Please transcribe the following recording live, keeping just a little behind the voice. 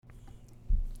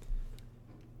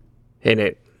Hey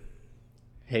Nate,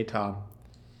 Hey, Tom.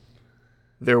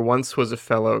 there once was a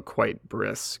fellow quite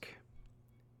brisk,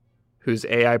 whose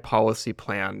AI policy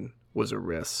plan was a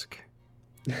risk.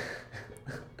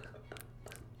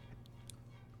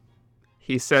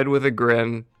 He said with a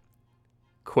grin,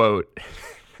 quote,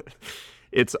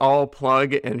 "It's all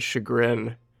plug and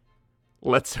chagrin.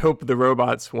 Let's hope the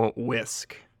robots won't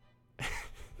whisk."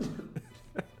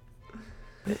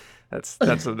 That's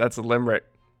a limerick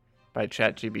by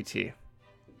ChatGPT.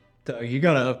 Doug, you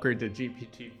gotta upgrade to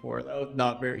GPT-4. That was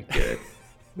not very good.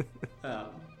 um,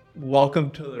 Welcome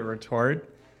to the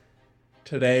retort.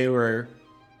 Today we're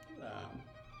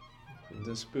in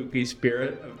the spooky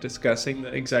spirit of discussing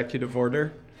the executive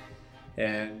order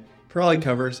and probably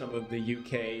cover some of the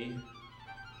UK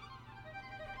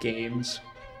games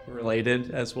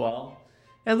related as well.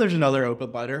 And there's another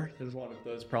open letter. There's one of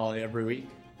those probably every week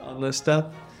on this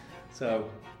stuff. So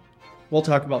we'll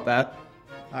talk about that.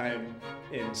 I'm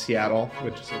in Seattle,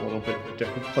 which is a little bit of a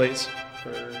different place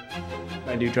for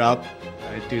my new job.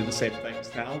 I do the same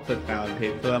things now, but now I'm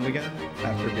paid for them again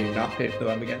after being not paid for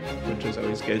them again, which is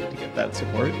always good to get that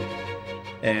support.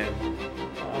 And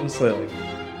honestly,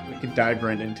 we could dive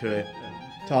right into it.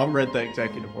 Tom read the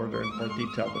executive order in more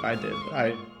detail than I did.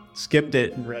 I skipped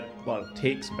it and read a lot of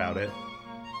takes about it.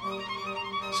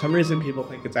 For some reason, people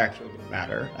think it's actually going to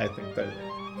matter. I think that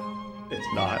it's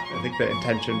not. I think the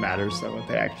intention matters than what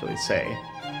they actually say.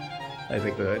 I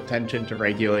think the intention to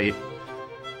regulate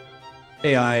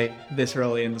AI this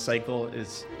early in the cycle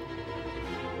is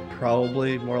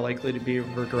probably more likely to be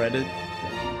regretted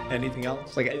than anything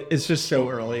else. Like, it's just so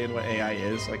early in what AI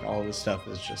is. Like, all this stuff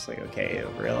is just like, okay,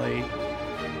 really?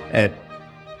 And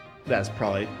that's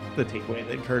probably the takeaway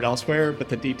that occurred elsewhere, but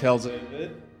the details of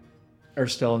it are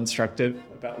still instructive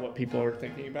about what people are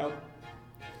thinking about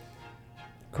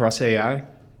across AI.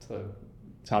 So,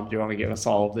 Tom, do you want to give us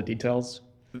all of the details?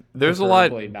 There's a lot.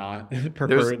 Preferably not. There's.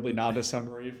 Preferably not a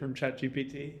summary from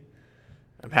ChatGPT.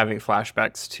 I'm having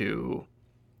flashbacks to.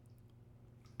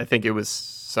 I think it was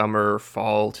summer,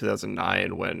 fall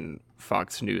 2009 when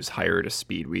Fox News hired a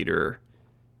speed reader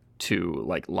to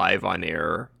like live on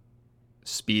air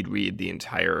speed read the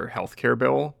entire healthcare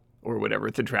bill or whatever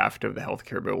the draft of the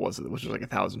healthcare bill was, which was like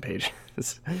 1,000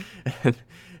 pages.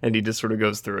 and he just sort of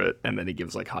goes through it and then he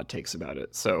gives like hot takes about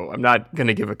it. So I'm not going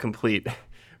to give a complete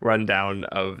rundown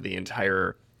of the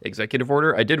entire executive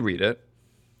order. I did read it.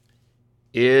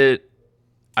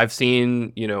 I've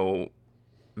seen,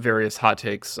 various hot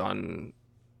takes on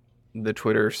the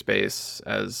Twitter space,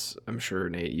 as I'm sure,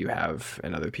 Nate, you have,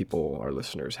 and other people, our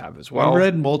listeners, have as I well.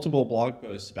 read multiple blog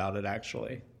posts about it,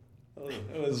 actually.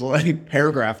 It was like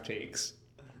paragraph takes.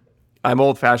 I'm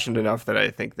old-fashioned enough that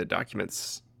I think the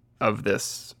documents of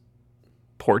this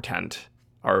portent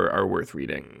are worth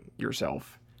reading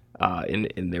yourself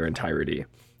in their entirety.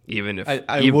 Even if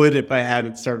I would if I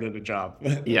hadn't started a job.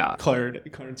 Yeah.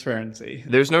 Transparency.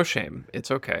 There's no shame.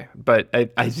 It's okay. But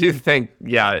I do think,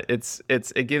 yeah,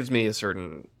 it gives me a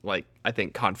certain, like, I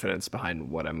think confidence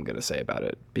behind what I'm going to say about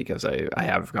it because I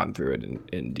have gone through it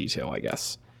in detail, I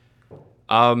guess.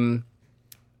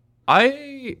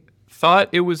 I thought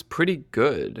it was pretty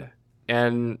good.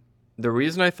 And the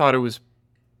reason I thought it was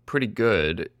pretty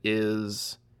good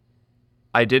is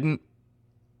I didn't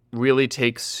really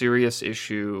take serious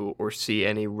issue or see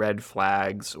any red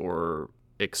flags or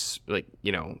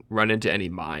run into any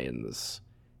mines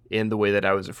in the way that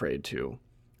I was afraid to.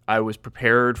 I was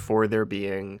prepared for there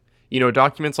being,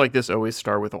 documents like this always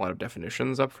start with a lot of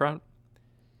definitions up front,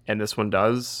 and this one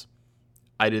does.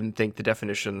 I didn't think the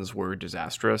definitions were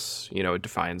disastrous. It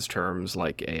defines terms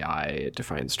like AI, it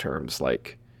defines terms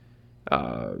like,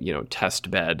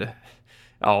 test bed,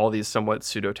 all these somewhat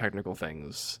pseudo-technical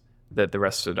things that the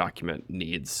rest of the document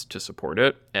needs to support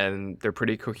it, and they're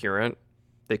pretty coherent.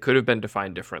 They could have been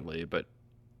defined differently, but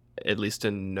at least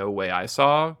in no way I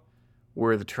saw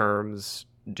were the terms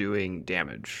doing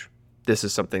damage. This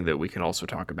is something that we can also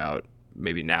talk about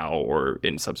maybe now or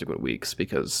in subsequent weeks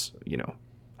because,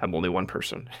 I'm only one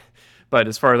person. But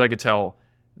as far as I could tell,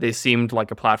 they seemed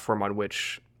like a platform on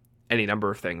which any number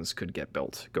of things could get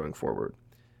built going forward.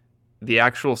 The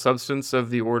actual substance of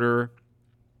the order,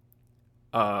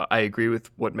 I agree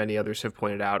with what many others have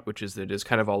pointed out, which is that it is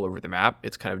kind of all over the map.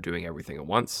 It's kind of doing everything at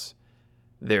once.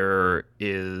 There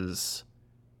is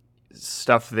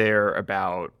stuff there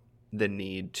about the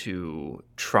need to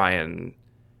try and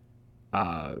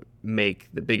make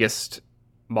the biggest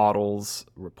models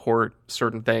report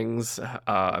certain things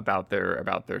about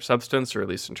their substance, or at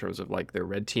least in terms of like their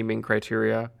red teaming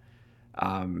criteria.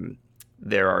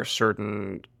 There are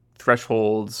certain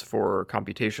thresholds for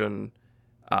computation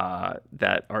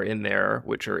that are in there,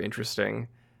 which are interesting.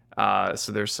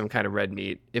 So there's some kind of red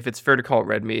meat. If it's fair to call it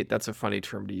red meat, that's a funny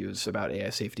term to use about AI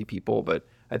safety people, but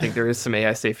I think there is some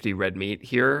AI safety red meat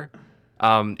here.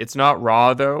 It's not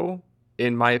raw though,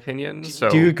 in my opinion. So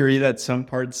Do you agree that some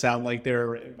parts sound like they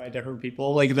were written by different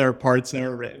people? Like there are parts that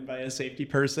are written by a safety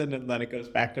person and then it goes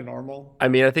back to normal? I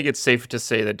mean, I think it's safe to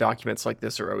say that documents like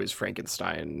this are always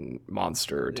Frankenstein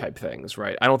monster type things,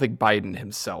 right? I don't think Biden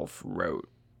himself wrote,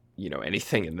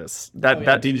 anything in this.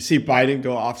 Did you see Biden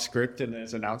go off script in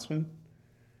his announcement?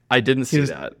 I didn't see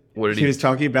that. What did he was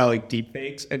talking about like deep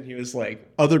fakes, and he was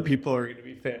like, other people are going to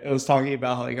be faked. It was talking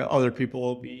about how like other people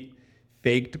will be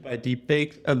faked by deep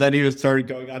fakes, and then he started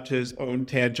going on to his own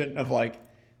tangent of like,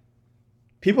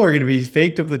 people are going to be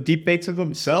faked of the deep fakes of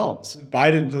themselves.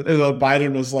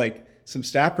 Biden was like, some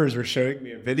staffers were showing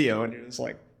me a video, and he was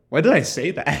like, why did I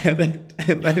say that? And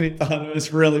then he thought it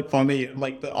was really funny in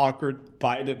like the awkward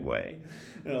Biden way.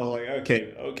 And I was like,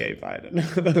 okay,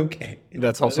 Biden. Okay.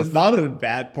 That's also it's not a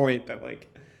bad point that like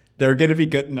they're going to be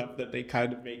good enough that they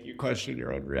kind of make you question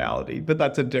your own reality. But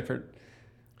that's a different.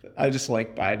 I just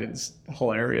like Biden's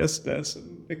hilariousness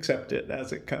and accept it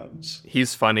as it comes.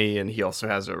 He's funny, and he also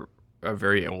has a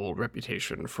very old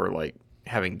reputation for like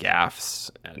having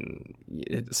gaffes, and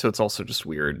so it's also just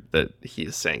weird that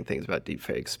he's saying things about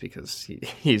deepfakes because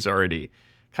he's already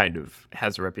kind of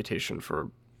has a reputation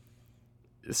for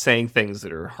saying things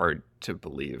that are hard to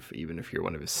believe, even if you're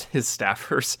one of his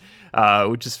staffers,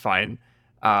 which is fine.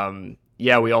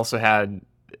 Yeah, we also had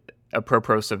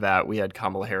apropos of that, we had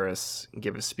Kamala Harris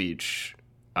give a speech.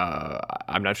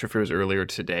 I'm not sure if it was earlier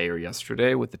today or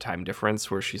yesterday with the time difference,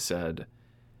 where she said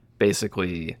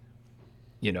basically,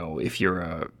 if you're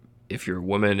a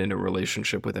woman in a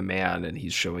relationship with a man and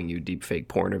he's showing you deep fake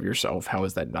porn of yourself, how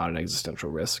is that not an existential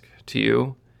risk to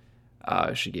you?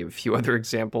 She gave a few other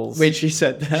examples. Wait, she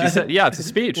said that? She said, yeah, it's a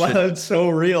speech. Wow, that's so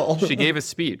real. She gave a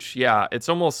speech. Yeah, it's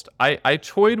almost, I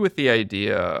toyed with the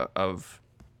idea of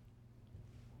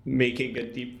making a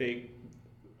deep fake.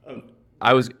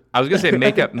 I was gonna say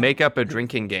make up a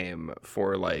drinking game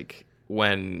for like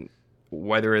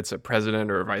whether it's a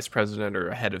president or a vice president or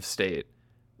a head of state,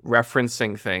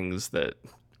 referencing things that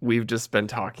we've just been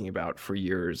talking about for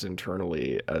years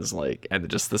internally as like, and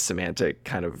just the semantic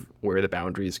kind of where the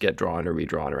boundaries get drawn or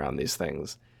redrawn around these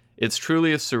things. It's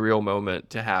truly a surreal moment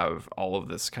to have all of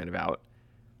this kind of out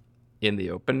in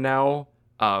the open now.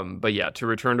 But yeah, to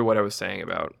return to what I was saying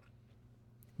about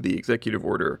the executive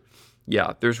order,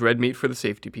 yeah, there's red meat for the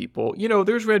safety people.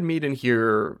 There's red meat in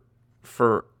here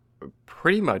for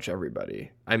pretty much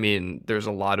everybody. I mean, there's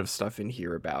a lot of stuff in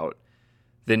here about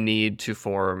the need to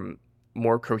form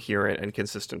more coherent and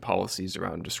consistent policies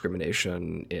around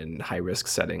discrimination in high-risk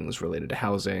settings related to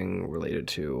housing, related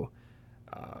to,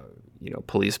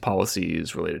 police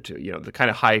policies, related to, the kind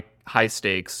of high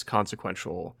stakes,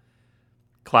 consequential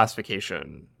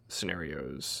classification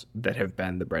scenarios that have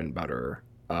been the bread and butter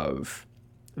of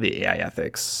the AI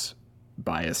ethics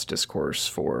bias discourse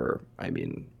for,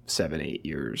 7, 8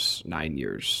 years, 9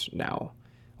 years now,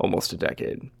 almost a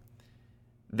decade.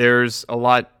 There's a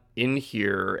lot in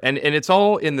here, and it's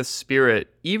all in the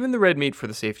spirit, even the red meat for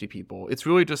the safety people. It's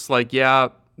really just like, yeah,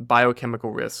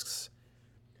 biochemical risks.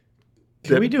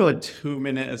 Can we do a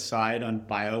 2-minute aside on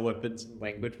bioweapons and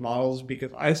language models?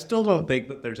 Because I still don't think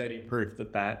that there's any proof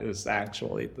that that is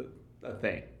actually the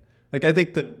thing. Like, I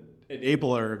think the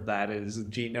enabler of that is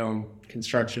genome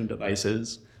construction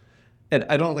devices. And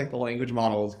I don't think the language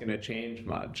model is going to change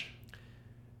much.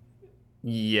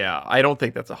 Yeah, I don't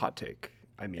think that's a hot take.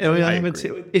 I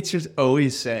agree. It's just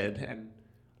always said, and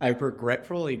I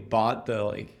regretfully bought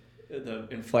the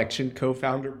Inflection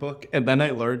co-founder book, and then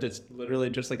I learned it's literally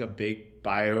just like a big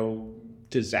bio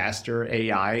disaster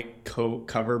AI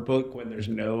cover book when there's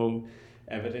no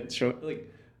evidence showing.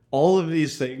 Like all of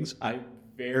these things, I'm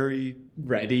very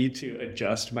ready to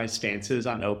adjust my stances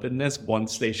on openness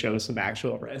once they show some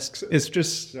actual risks. It's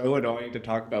just so annoying to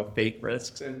talk about fake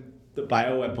risks, and the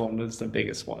bioweapon is the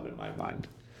biggest one in my mind.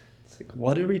 It's like,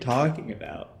 what are we talking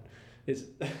about?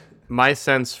 My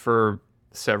sense for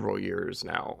several years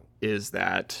now is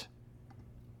that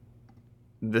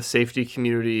the safety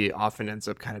community often ends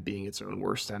up kind of being its own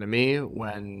worst enemy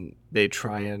when they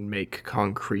try and make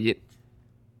concrete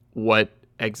what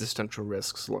existential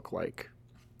risks look like.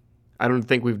 I don't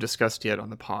think we've discussed yet on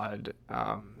the pod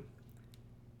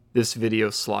this video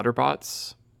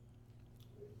Slaughterbots.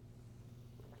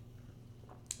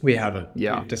 We haven't.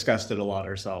 Yeah. We've discussed it a lot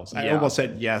ourselves. I almost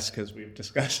said yes because we've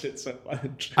discussed it so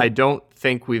much. I don't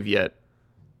think we've yet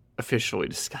officially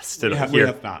discussed it here. We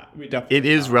have not. We definitely It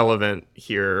is relevant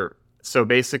here. So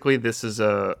basically this is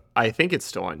I think it's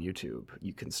still on YouTube.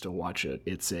 You can still watch it.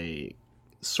 It's a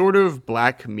sort of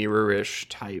Black Mirror-ish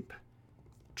type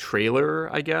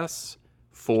trailer, I guess,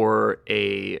 for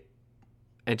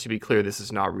and to be clear, this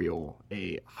is not real,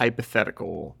 a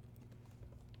hypothetical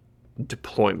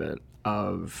deployment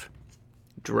of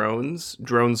drone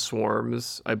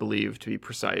swarms, I believe, to be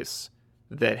precise,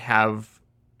 that have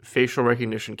facial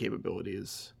recognition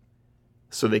capabilities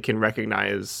so they can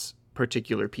recognize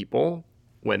particular people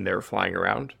when they're flying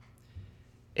around.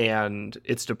 And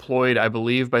it's deployed, I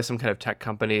believe, by some kind of tech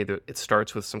company. It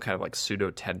starts with some kind of like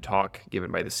pseudo TED talk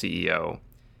given by the CEO,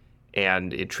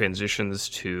 and it transitions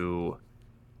to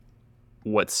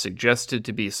what's suggested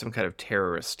to be some kind of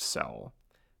terrorist cell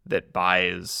that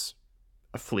buys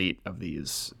a fleet of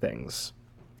these things.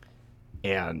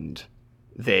 And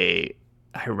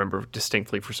I remember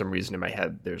distinctly for some reason in my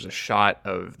head, there's a shot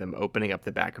of them opening up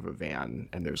the back of a van,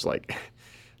 and there's like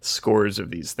scores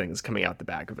of these things coming out the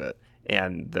back of it.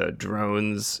 And the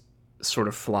drones sort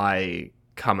of fly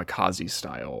kamikaze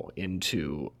style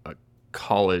into a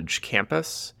college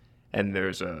campus. And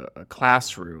there's a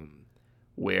classroom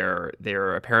where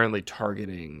they're apparently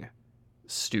targeting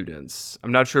students.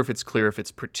 I'm not sure if it's clear if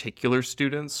it's particular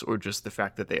students or just the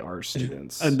fact that they are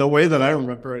students. And the way that I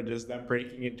remember it is them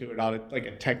breaking into it on like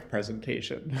a tech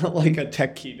presentation, like a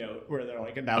tech keynote where they're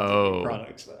like announcing new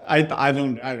products. I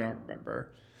don't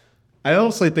remember. I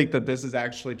honestly think that this is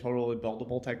actually totally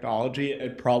buildable technology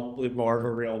and probably more of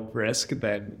a real risk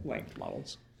than linked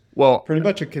models. Well, pretty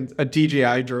much a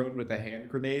DJI drone with a hand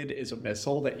grenade is a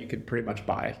missile that you can pretty much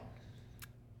buy.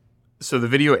 So the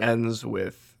video ends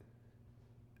with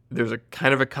there's a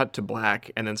kind of a cut to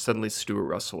black, and then suddenly Stuart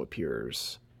Russell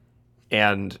appears.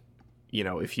 And, you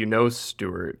know, if you know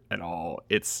Stuart at all,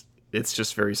 it's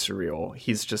just very surreal.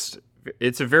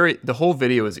 The whole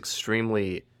video is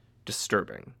extremely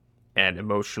disturbing and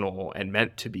emotional and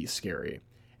meant to be scary.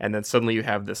 And then suddenly you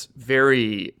have this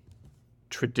very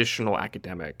traditional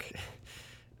academic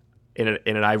in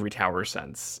an ivory tower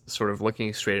sense, sort of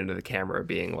looking straight into the camera,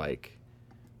 being like,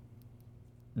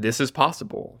 this is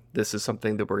possible. This is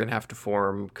something that we're going to have to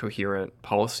form coherent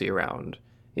policy around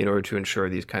in order to ensure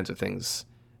these kinds of things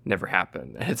never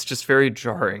happen. And it's just very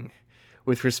jarring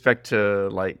with respect to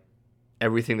like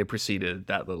everything that preceded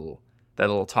that little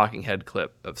talking head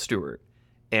clip of Stuart.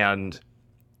 And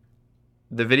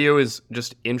the video is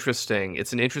just interesting.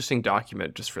 It's an interesting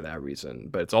document just for that reason,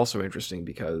 but it's also interesting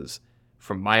because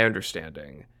from my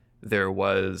understanding, there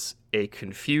was a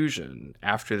confusion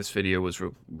after this video was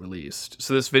released.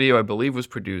 So this video, I believe, was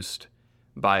produced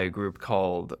by a group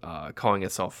called, calling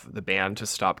itself the Band to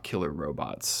Stop Killer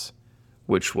Robots,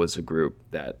 which was a group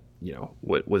that, you know,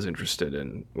 was interested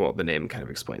in, well, the name kind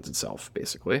of explains itself,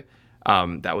 basically.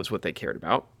 That was what they cared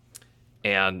about.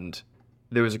 And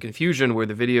there was a confusion where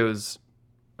the video's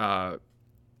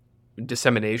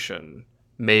dissemination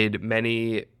made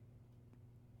many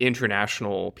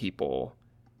international people,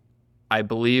 I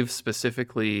believe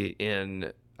specifically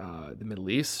in the Middle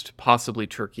East, possibly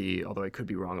Turkey, although I could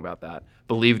be wrong about that,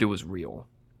 believed it was real.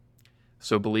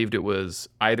 So believed it was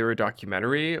either a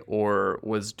documentary or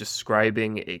was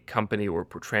describing a company or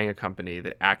portraying a company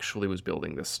that actually was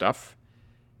building this stuff,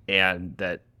 and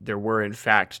that there were in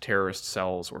fact terrorist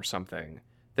cells or something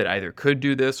that either could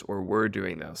do this or were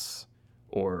doing this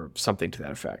or something to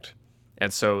that effect.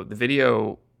 And so the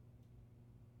video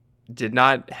did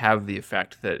not have the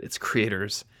effect that its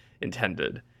creators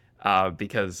intended,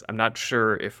 because I'm not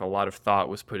sure if a lot of thought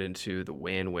was put into the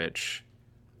way in which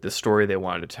the story they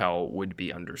wanted to tell would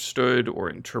be understood or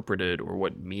interpreted, or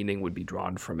what meaning would be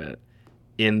drawn from it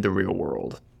in the real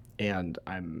world. And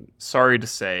I'm sorry to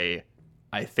say,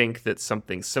 I think that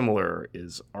something similar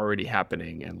is already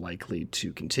happening and likely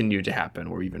to continue to happen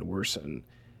or even worsen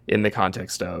in the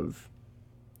context of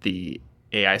the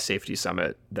AI Safety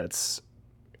Summit that's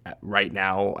right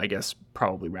now, I guess,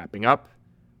 probably wrapping up,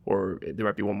 or there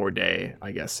might be one more day,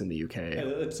 I guess, in the UK.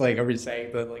 It's like, are we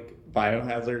saying that like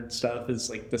biohazard stuff is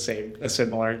like a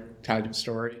similar kind of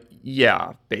story?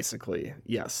 Yeah, basically,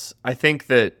 yes. I think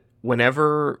that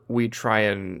whenever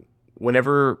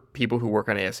people who work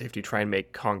on AI safety try and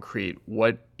make concrete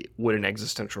what would an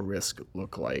existential risk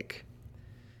look like,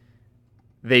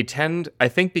 they tend, I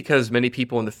think because many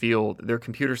people in the field, they're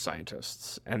computer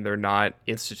scientists and they're not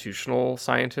institutional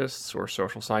scientists or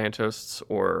social scientists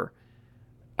or,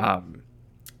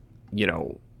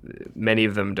 many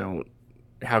of them don't,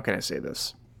 how can I say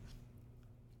this,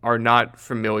 are not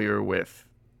familiar with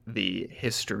the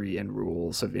history and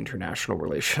rules of international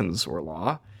relations or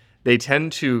law. They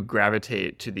tend to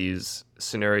gravitate to these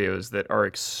scenarios that are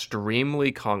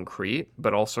extremely concrete,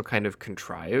 but also kind of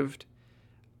contrived.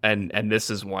 And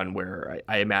this is one where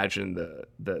I imagine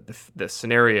the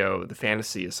scenario, the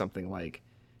fantasy is something like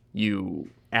you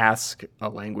ask a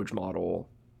language model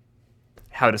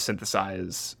how to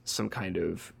synthesize some kind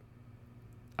of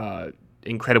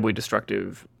incredibly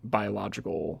destructive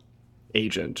biological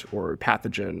agent or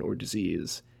pathogen or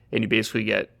disease, and you basically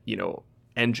get,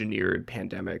 engineered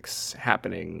pandemics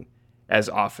happening as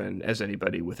often as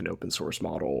anybody with an open source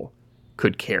model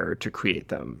could care to create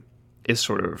them, is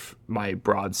sort of my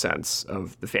broad sense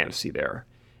of the fantasy there.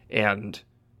 And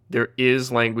there is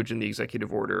language in the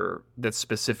executive order that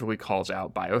specifically calls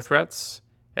out biothreats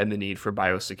and the need for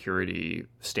biosecurity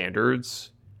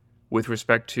standards with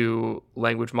respect to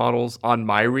language models. On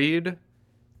my read,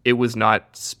 it was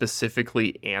not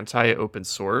specifically anti-open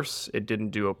source. It didn't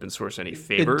do open source any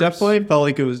favors. It definitely felt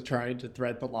like it was trying to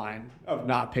thread the line of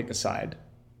not pick a side.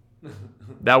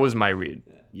 That was my read.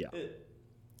 Yeah.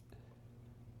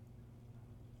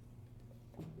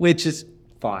 Which is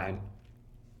fine.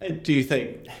 Do you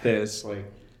think this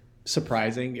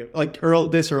surprising?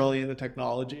 This early in the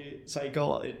technology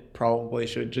cycle, it probably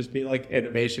should just be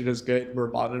innovation is good. We're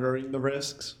monitoring the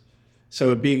risks.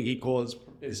 So being equal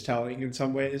is telling in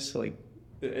some ways.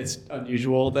 It's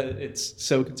unusual that it's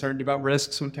so concerned about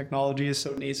risks when technology is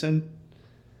so nascent.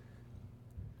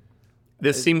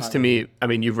 This seems to me,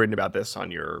 you've written about this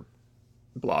on your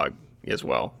blog as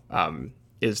well,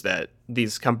 is that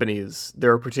these companies,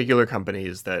 there are particular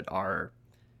companies that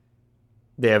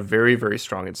they have very, very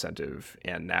strong incentive.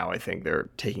 And now I think they're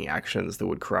taking actions that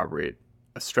would corroborate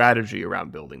a strategy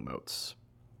around building moats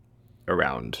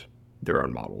around their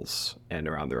own models and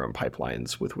around their own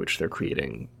pipelines with which they're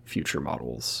creating future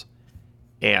models.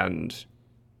 And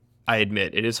I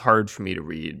admit it is hard for me to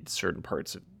read certain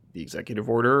parts of the executive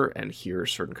order and hear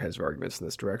certain kinds of arguments in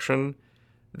this direction,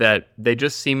 that they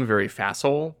just seem very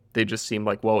facile. They just seem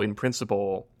like, well, in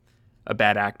principle, a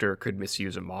bad actor could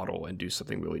misuse a model and do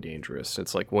something really dangerous.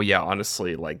 It's like, well, yeah,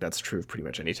 honestly, that's true of pretty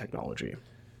much any technology.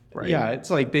 Right. Yeah, it's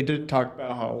like they did talk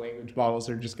about how language models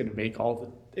are just going to make all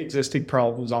the existing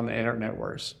problems on the internet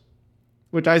worse,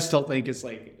 which I still think is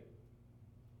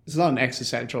it's not an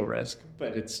existential risk,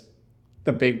 but it's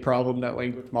the big problem that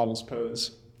language models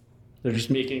pose. They're just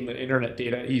making the internet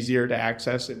data easier to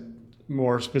access and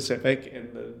more specific,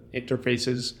 and the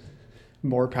interfaces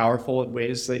more powerful in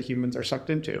ways that humans are sucked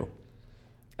into.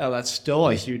 Oh, that's still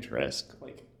a huge risk.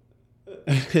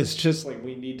 It's just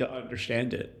we need to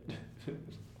understand it.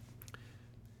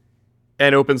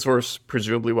 And open source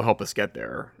presumably will help us get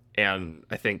there. And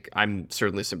I think I'm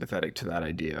certainly sympathetic to that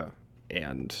idea.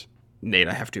 And Nate,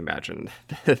 I have to imagine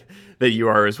that you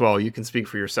are as well. You can speak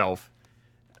for yourself.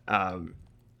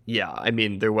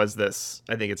 There was this,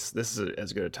 I think this is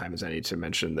as good a time as any to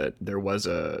mention that there was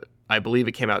I believe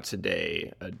it came out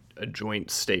today, a joint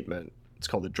statement. It's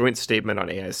called the Joint Statement on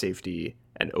AI Safety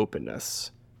and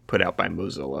Openness, put out by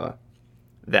Mozilla,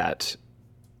 that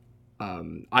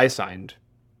I signed.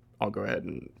 I'll go ahead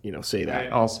and say that. I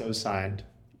also signed.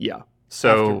 Yeah.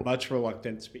 So after much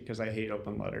reluctance because I hate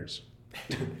open letters.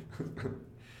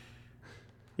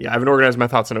 Yeah, I haven't organized my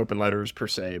thoughts on open letters per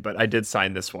se, but I did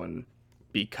sign this one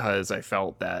because I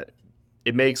felt that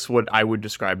it makes what I would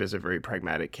describe as a very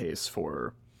pragmatic case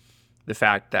for the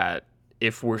fact that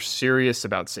if we're serious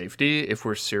about safety, if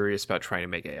we're serious about trying to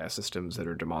make AI systems that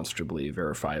are demonstrably,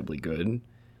 verifiably good,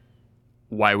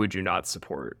 why would you not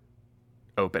support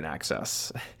open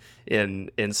access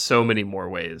in so many more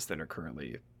ways than are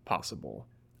currently possible?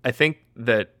 I think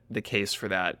that the case for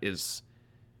that is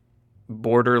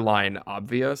borderline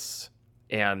obvious,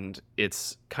 and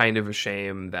it's kind of a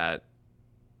shame that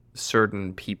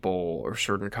certain people or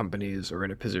certain companies are in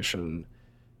a position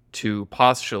to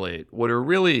postulate what are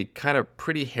really kind of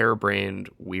pretty harebrained,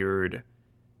 weird,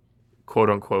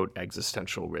 quote-unquote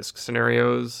existential risk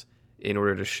scenarios in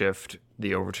order to shift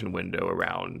the Overton window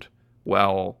around,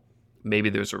 well, maybe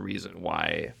there's a reason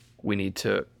why we need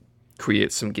to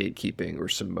create some gatekeeping or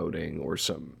some moating or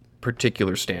some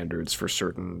particular standards for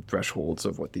certain thresholds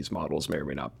of what these models may or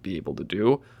may not be able to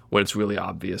do, when it's really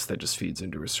obvious that just feeds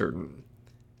into a certain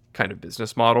kind of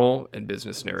business model and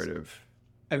business narrative.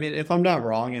 I mean, if I'm not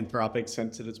wrong, Anthropic,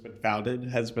 since it has been founded,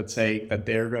 has been saying that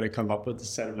they're going to come up with a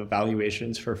set of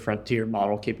evaluations for frontier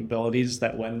model capabilities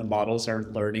that when the models are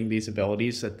learning these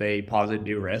abilities, that they posit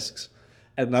new risks.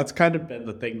 And that's kind of been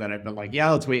the thing that I've been like,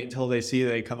 yeah, let's wait until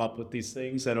they come up with these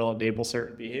things that'll enable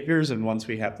certain behaviors. And once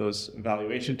we have those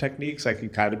evaluation techniques, I can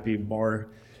kind of be more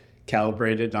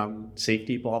calibrated on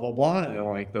safety, blah, blah, blah.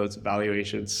 And those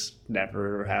evaluations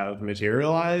never have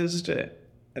materialized. And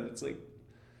it's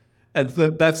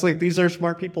that's these are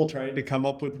smart people trying to come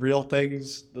up with real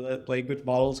things that language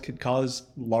models could cause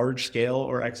large scale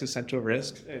or existential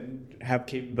risk and have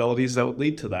capabilities that would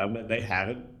lead to them. And they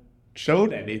haven't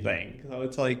shown anything. So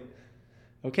it's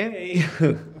Okay,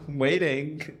 I'm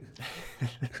waiting.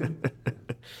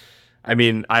 I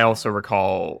mean, I also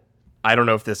recall, I don't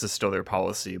know if this is still their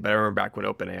policy, but I remember back when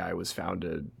OpenAI was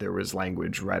founded, there was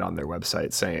language right on their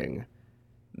website saying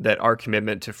that our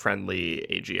commitment to friendly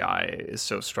AGI is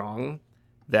so strong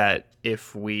that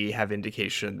if we have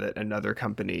indication that another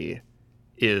company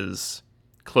is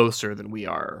closer than we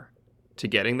are to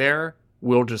getting there,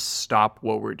 we'll just stop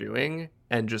what we're doing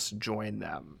and just join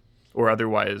them. Or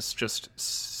otherwise,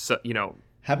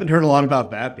 Haven't heard a lot about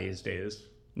that these days.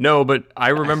 no, but I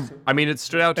remember, I mean, it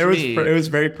stood out to me. It was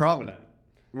very prominent.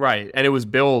 Right. And it was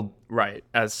billed right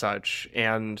as such.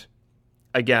 And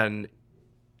again,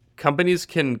 companies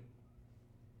can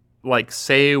like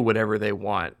say whatever they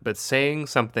want, but saying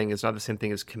something is not the same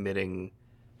thing as committing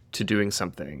to doing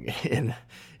something in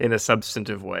a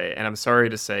substantive way. And I'm sorry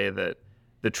to say that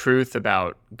the truth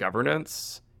about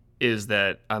governance is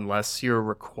that unless you're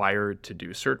required to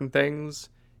do certain things,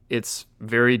 it's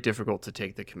very difficult to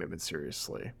take the commitment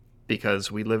seriously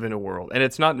because we live in a world, and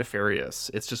it's not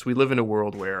nefarious. It's just we live in a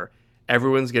world where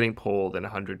everyone's getting pulled in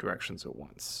 100 directions at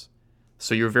once.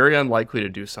 So you're very unlikely to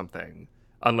do something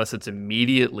unless it's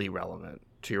immediately relevant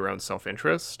to your own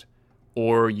self-interest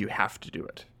or you have to do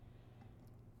it.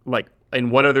 Like,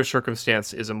 in what other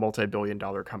circumstance is a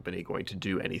multi-billion-dollar company going to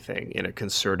do anything in a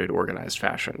concerted, organized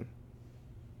fashion?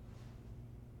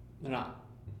 They're not.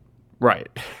 Right.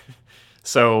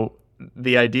 So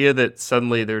the idea that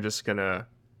suddenly they're just gonna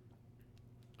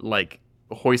like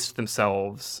hoist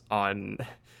themselves on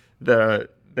the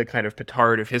kind of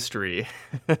petard of history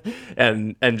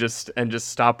and just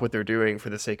stop what they're doing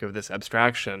for the sake of this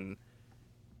abstraction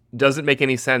doesn't make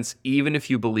any sense, even if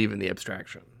you believe in the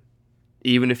abstraction.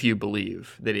 Even if you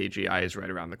believe that AGI is right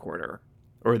around the corner,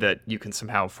 or that you can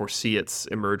somehow foresee its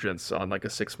emergence on like a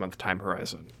 6-month time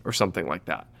horizon or something like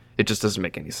that. It just doesn't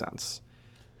make any sense.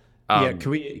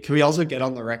 Can we also get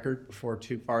on the record before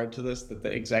too far into this that the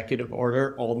executive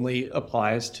order only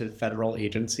applies to federal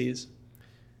agencies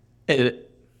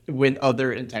with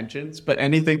other intentions, but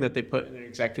anything that they put in an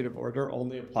executive order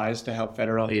only applies to how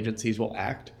federal agencies will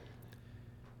act?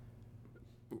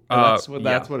 That's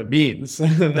what it means.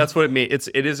 That's what it means.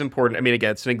 It is important. I mean,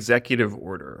 again, it's an executive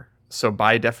order. So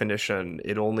by definition,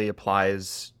 it only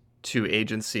applies to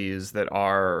agencies that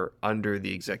are under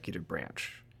the executive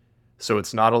branch. So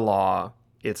it's not a law.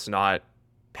 It's not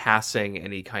passing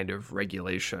any kind of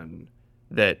regulation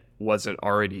that wasn't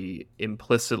already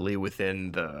implicitly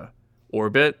within the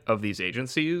orbit of these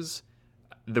agencies.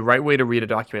 The right way to read a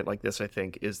document like this, I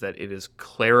think, is that it is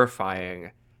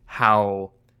clarifying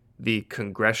how the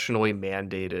congressionally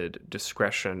mandated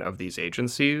discretion of these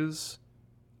agencies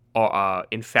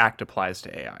in fact applies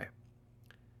to AI.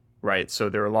 Right? So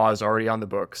there are laws already on the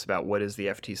books about what is the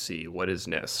FTC, what is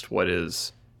NIST, what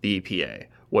is the EPA,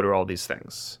 what are all these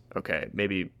things? Okay,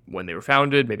 maybe when they were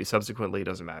founded, maybe subsequently,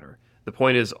 doesn't matter. The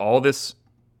point is, all this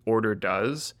order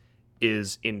does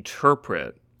is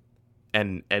interpret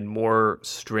and more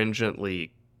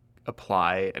stringently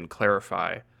apply and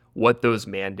clarify what those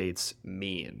mandates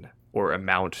mean or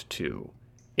amount to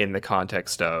in the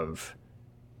context of,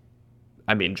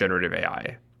 I mean, generative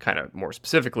AI, kind of more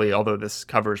specifically, although this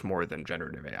covers more than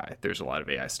generative AI. There's a lot of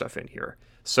AI stuff in here.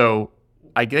 So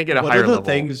I think at a higher level. What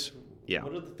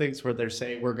are the things where they're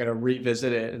saying we're going to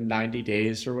revisit it in 90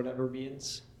 days or whatever it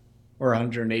means, or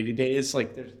 180 days?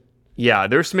 Like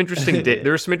there's some interesting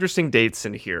there are some interesting dates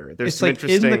in here. There's it's some like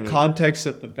in the context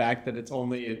of the fact that it's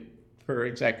only for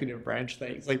executive branch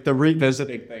things. Like the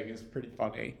revisiting thing is pretty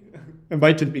funny. It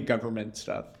might just be government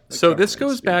stuff. Like so this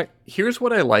goes back. Here's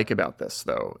what I like about this,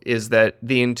 though, is that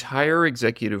the entire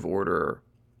executive order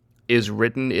is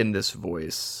written in this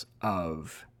voice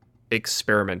of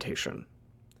experimentation.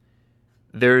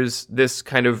 There's this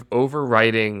kind of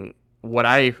overriding what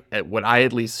I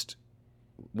at least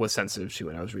was sensitive to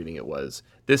when I was reading it was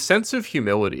this sense of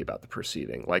humility about the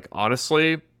proceeding. Like,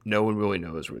 honestly, no one really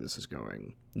knows where this is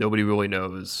going. Nobody really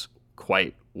knows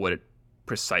quite what it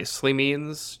precisely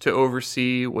means to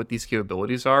oversee what these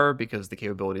capabilities are, because the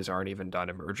capabilities aren't even done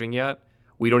emerging yet.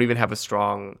 We don't even have a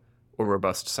strong or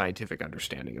robust scientific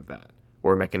understanding of that,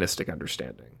 or a mechanistic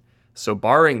understanding. So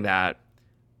barring that,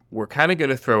 we're kind of going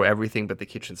to throw everything but the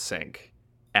kitchen sink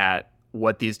at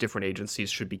what these different agencies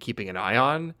should be keeping an eye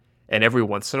on. And every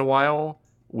once in a while,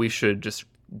 we should just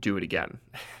do it again.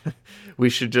 We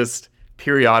should just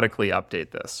periodically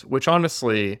update this, which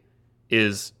honestly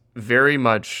is very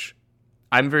much,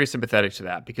 I'm very sympathetic to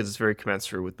that because it's very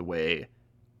commensurate with the way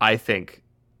I think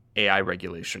AI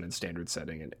regulation and standard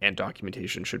setting and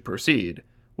documentation should proceed,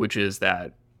 which is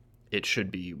that it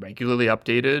should be regularly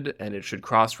updated and it should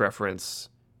cross-reference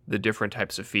the different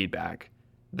types of feedback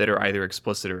that are either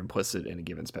explicit or implicit in a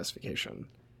given specification.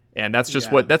 And that's just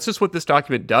Yeah. what this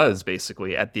document does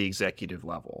basically at the executive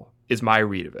level, is my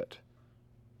read of it.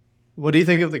 What do you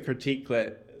think of the critique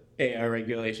that AI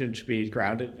regulation should be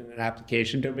grounded in an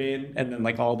application domain and then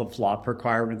like all the flop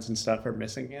requirements and stuff are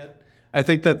missing it? I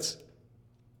think that's,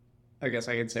 I guess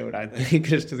I can say what I think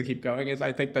just to keep going is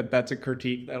I think that that's a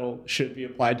critique that should be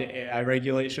applied to AI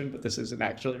regulation, but this isn't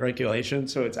actually regulation,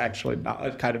 so it's actually not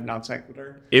a kind of non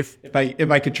sequitur. If If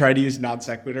I could try to use non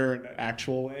sequitur in an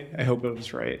actual way, I hope it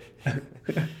was right.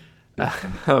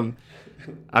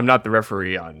 I'm not the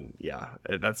referee on,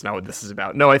 that's not what this is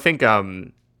about. No, I think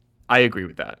I agree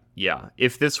with that. Yeah.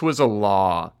 If this was a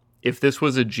law, if this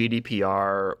was a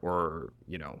GDPR or,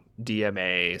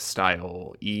 DMA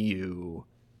style EU,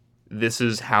 this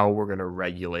is how we're going to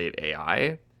regulate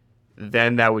AI,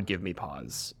 then that would give me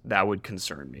pause. That would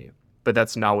concern me. But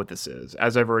that's not what this is.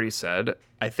 As I've already said,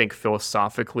 I think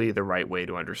philosophically the right way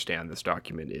to understand this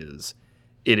document is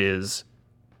it is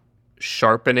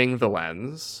sharpening the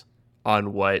lens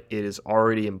on what it is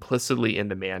already implicitly in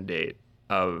the mandate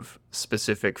of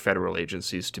specific federal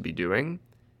agencies to be doing,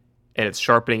 and it's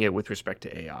sharpening it with respect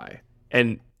to AI.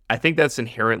 And I think that's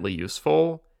inherently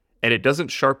useful, and it doesn't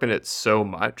sharpen it so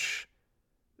much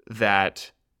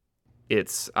that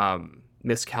it's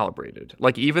miscalibrated.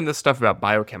 Like even the stuff about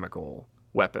biochemical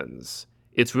weapons,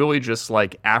 it's really just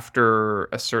like after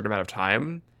a certain amount of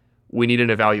time, we need an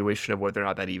evaluation of whether or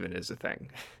not that even is a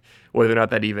thing, whether or not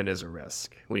that even is a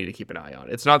risk. We need to keep an eye on.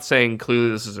 It's not saying clearly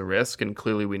this is a risk and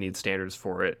clearly we need standards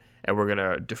for it, and we're going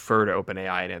to defer to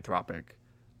OpenAI and Anthropic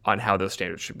on how those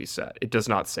standards should be set. It does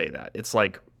not say that. It's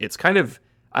like, it's kind of,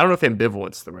 I don't know if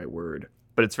ambivalent's the right word,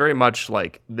 but it's very much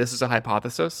like, this is a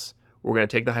hypothesis. We're going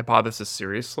to take the hypothesis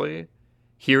seriously.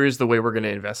 Here is the way we're going to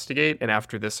investigate. And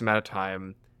after this amount of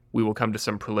time, we will come to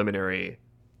some preliminary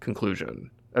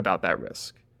conclusion about that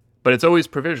risk. But it's always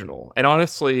provisional. And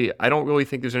honestly, I don't really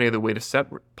think there's any other way to set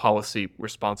policy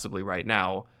responsibly right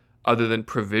now other than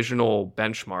provisional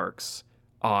benchmarks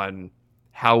on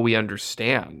how we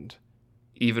understand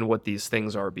even what these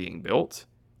things are being built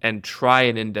and try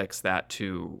and index that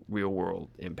to real world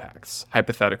impacts,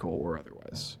 hypothetical or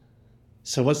otherwise.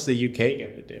 So what's the UK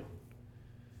going to do?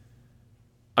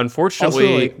 Unfortunately,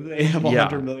 also, like, they have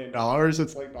 $100 million.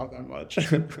 It's like not that much.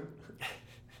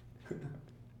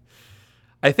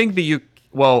 I think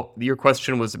your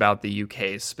question was about the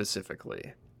UK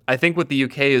specifically. I think what the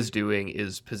UK is doing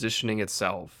is positioning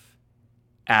itself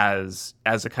as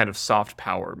a kind of soft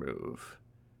power move,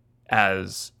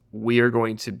 as we are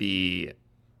going to be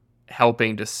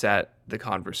helping to set the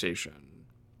conversation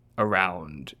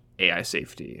around AI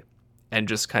safety and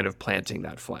just kind of planting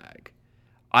that flag.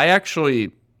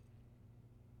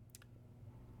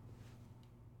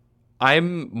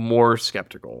 I'm more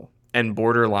skeptical and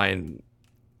borderline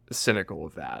cynical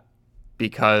of that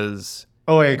because...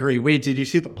 Oh, I agree. Wait, did you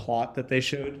see the plot that they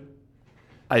showed?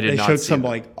 I did not see They showed some that.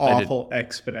 like awful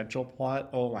exponential plot.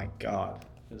 Oh my God.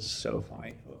 It's so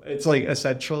funny. It's like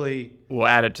essentially... We'll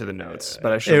add it to the notes,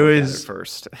 but I should look at it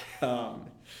first.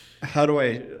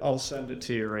 I'll send it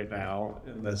to you right now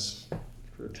in this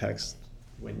text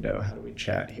window. How do we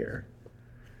chat here?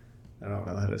 I don't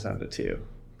know how to send it to you.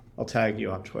 I'll tag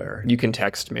you on Twitter. You can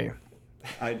text me.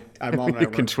 I'm on my You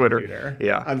work can Twitter. computer.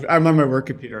 Yeah. I'm on my work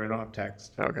computer. I don't have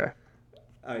text. Okay.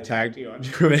 I tagged you on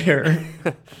Twitter.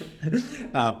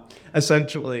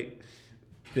 Essentially,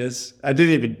 I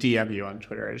didn't even DM you on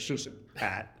Twitter. It's just an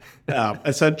ad.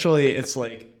 Essentially, it's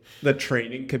like the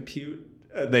training compute.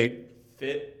 They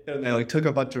fit and they like took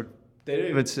a bunch of. They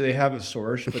didn't even say they have a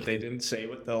source, but they didn't say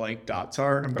what the like dots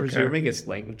are. I'm presuming it's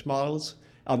language models.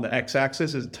 On the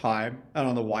x-axis is time, and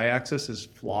on the y-axis is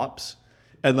flops.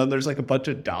 And then there's like a bunch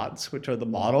of dots, which are the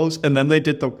models. And then they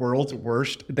did the world's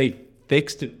worst. They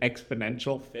fixed an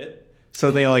exponential fit. So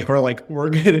they were like,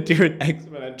 we're going to do an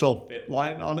exponential fit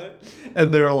line on it.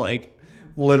 And they're like,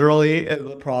 literally in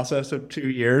the process of 2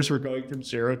 years, we're going from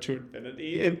 0 to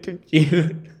infinity in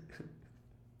compute.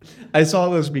 I saw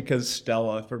this because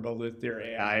Stella from Alithir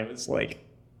AI was like,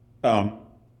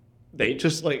 they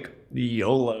just like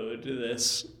YOLO'd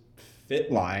this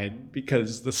fit line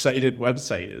because the cited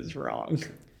website is wrong.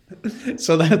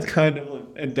 So that's kind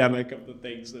of endemic of the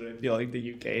things that I feel like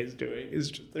the UK is doing.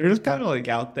 They're just kind of like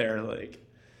out there like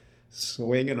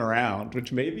swinging around,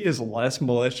 which maybe is less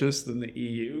malicious than the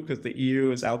EU because the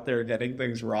EU is out there getting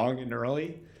things wrong and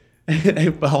early.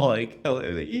 But like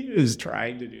the EU is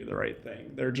trying to do the right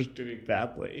thing. They're just doing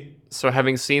badly. So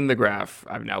having seen the graph,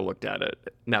 I've now looked at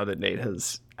it now that Nate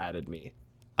has added me.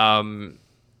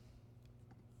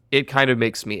 It kind of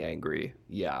makes me angry.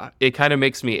 Yeah, it kind of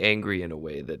makes me angry in a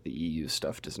way that the EU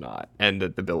stuff does not, and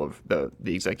that the bill of the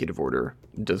executive order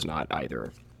does not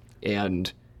either.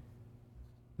 And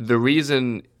the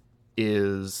reason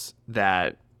is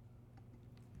that,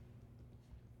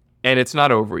 and it's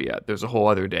not over yet. There's a whole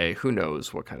other day. Who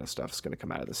knows what kind of stuff is going to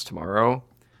come out of this tomorrow?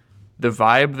 The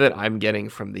vibe that I'm getting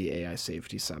from the AI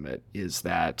Safety Summit is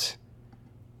that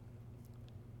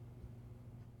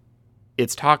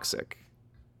it's toxic.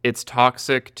 It's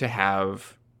toxic to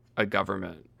have a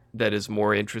government that is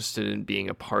more interested in being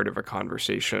a part of a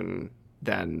conversation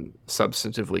than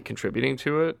substantively contributing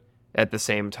to it, at the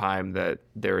same time that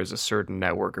there is a certain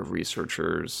network of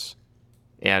researchers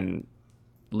and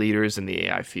leaders in the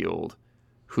AI field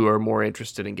who are more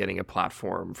interested in getting a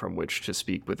platform from which to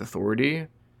speak with authority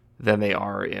than they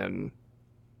are in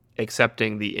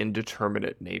accepting the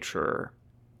indeterminate nature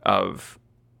of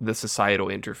the societal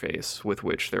interface with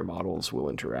which their models will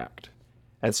interact.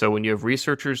 And so when you have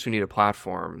researchers who need a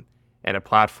platform, and a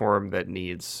platform that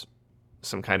needs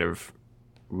some kind of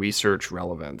research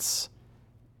relevance,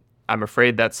 I'm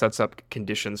afraid that sets up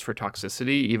conditions for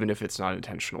toxicity, even if it's not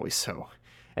intentionally so.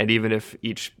 And even if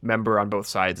each member on both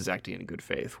sides is acting in good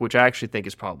faith, which I actually think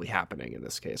is probably happening in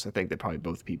this case. I think that probably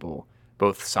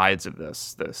both sides of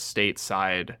this, the state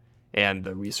side and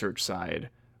the research side,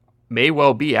 may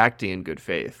well be acting in good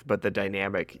faith, but the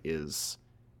dynamic is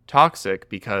toxic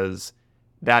because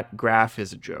that graph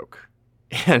is a joke.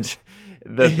 And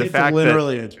the fact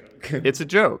literally that a joke. It's a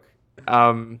joke.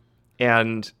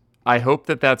 And I hope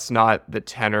that that's not the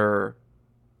tenor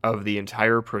of the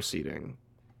entire proceeding.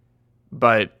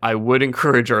 But I would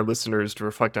encourage our listeners to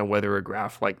reflect on whether a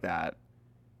graph like that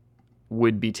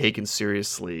would be taken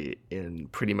seriously in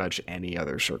pretty much any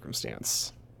other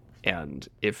circumstance. And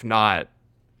if not,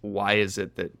 why is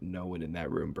it that no one in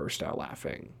that room burst out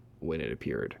laughing when it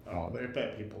appeared? Oh, I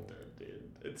bet people did,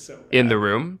 dude. It's so bad. In the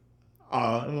room?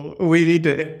 We need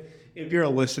to, if you're a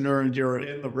listener and you're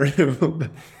in the room,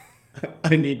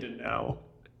 I need to know.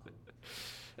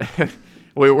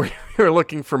 we were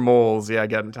looking for moles. Yeah,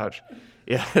 get in touch.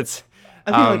 Yeah, it's...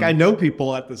 I mean, I know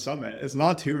people at the summit. It's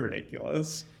not too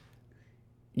ridiculous.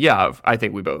 Yeah, I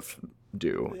think we both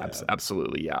do. Yeah.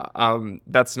 Absolutely, yeah.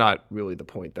 That's not really the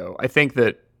point, though. I think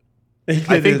that...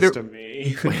 It is to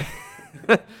me.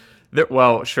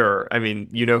 Well, sure. I mean,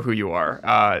 you know who you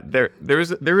are. There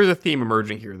is a theme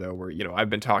emerging here, though, where I've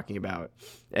been talking about,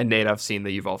 and Nate, I've seen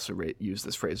that you've also used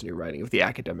this phrase in your writing, of the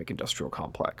academic-industrial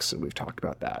complex, and we've talked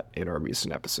about that in our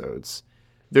recent episodes.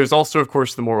 There's also, of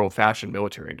course, the more old-fashioned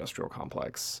military-industrial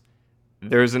complex.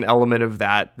 There's an element of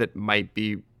that might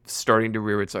be starting to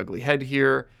rear its ugly head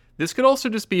here. This could also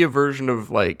just be a version of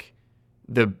like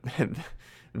the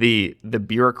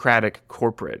bureaucratic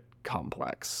corporate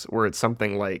complex, where it's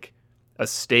something like a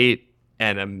state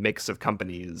and a mix of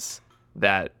companies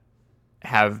that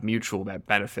have mutual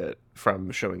benefit from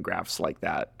showing graphs like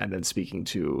that and then speaking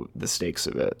to the stakes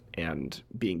of it and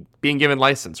being given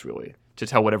license, really, to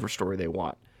tell whatever story they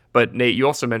want. But Nate, you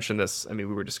also mentioned this. I mean,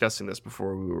 we were discussing this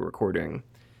before we were recording.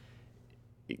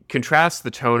 Contrast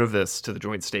the tone of this to the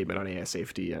joint statement on AI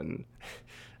safety and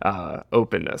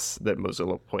openness that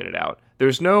Mozilla pointed out.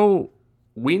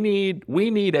 We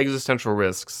need existential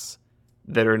risks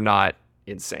that are not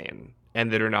insane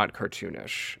and that are not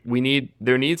cartoonish.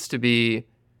 There needs to be,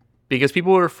 because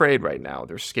people are afraid right now.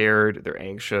 They're scared, they're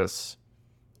anxious.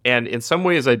 And in some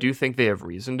ways, I do think they have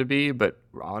reason to be, but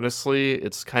honestly,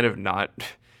 it's kind of not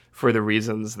for the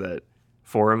reasons that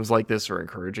forums like this are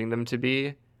encouraging them to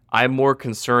be. I'm more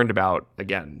concerned about,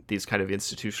 again, these kind of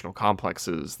institutional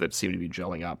complexes that seem to be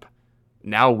gelling up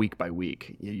now week by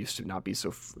week. It used to not be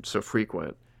so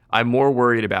frequent. I'm more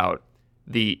worried about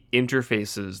the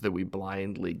interfaces that we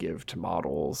blindly give to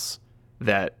models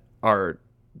that are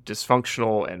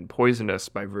dysfunctional and poisonous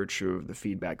by virtue of the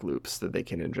feedback loops that they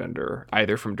can engender,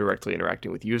 either from directly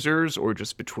interacting with users or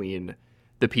just between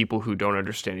the people who don't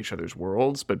understand each other's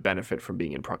worlds but benefit from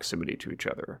being in proximity to each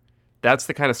other. That's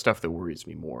the kind of stuff that worries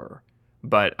me more.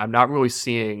 But I'm not really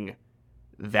seeing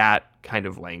that kind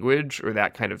of language or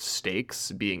that kind of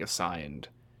stakes being assigned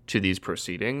to these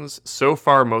proceedings. So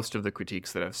far, most of the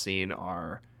critiques that I've seen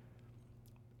are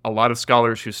a lot of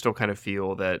scholars who still kind of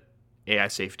feel that AI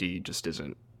safety just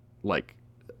isn't like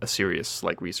a serious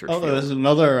research field. There's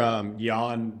another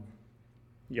Jan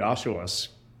Joshua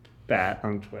spat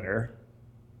on Twitter,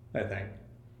 I think.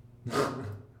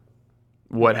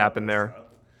 What happened there?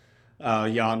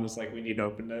 Jan was like, we need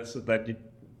openness. And then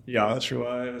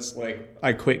Joshua was like,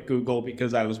 I quit Google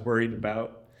because I was worried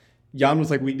about Jan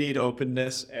was like, we need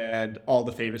openness, and all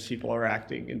the famous people are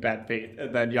acting in bad faith.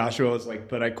 And then Joshua was like,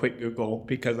 but I quit Google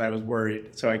because I was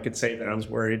worried, so I could say that I was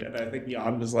worried. And I think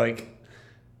Jan was like,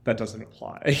 that doesn't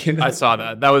apply. I saw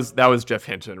that. That was Jeff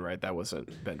Hinton, right? That wasn't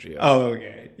Bengio. Oh,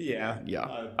 okay. Yeah.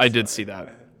 Yeah, I did see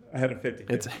that. I had a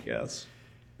 50-50 guess.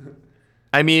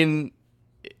 I mean,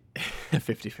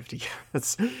 50-50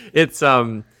 guess.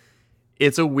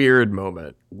 It's a weird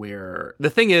moment where the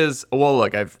thing is, well,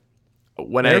 look,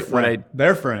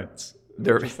 they're friends.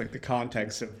 They're just like the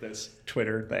context of this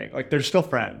Twitter thing. Like they're still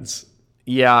friends.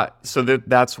 Yeah, so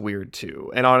that's weird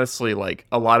too. And honestly, like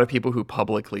a lot of people who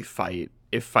publicly fight,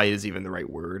 if fight is even the right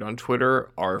word on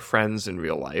Twitter, are friends in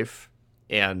real life.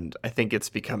 And I think it's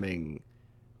becoming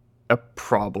a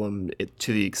problem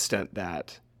to the extent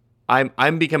that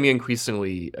I'm becoming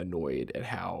increasingly annoyed at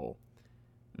how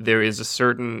there is a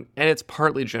certain, and it's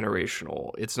partly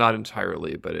generational. It's not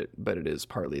entirely, but it is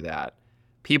partly that.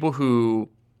 People who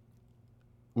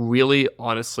really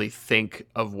honestly think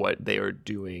of what they are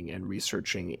doing and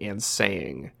researching and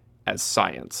saying as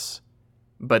science,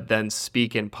 but then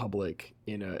speak in public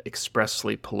in an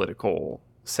expressly political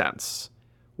sense,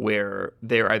 where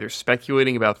they're either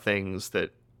speculating about things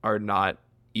that are not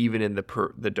even in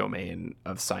the domain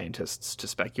of scientists to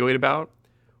speculate about,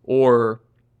 or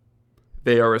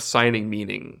they are assigning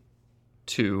meaning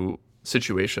to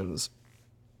situations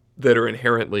that are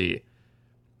inherently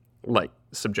like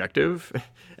subjective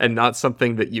and not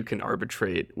something that you can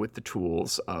arbitrate with the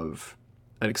tools of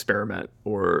an experiment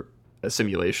or a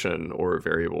simulation or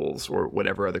variables or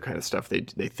whatever other kind of stuff they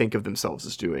think of themselves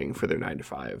as doing for their 9 to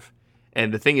 5.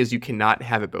 And the thing is, you cannot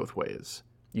have it both ways.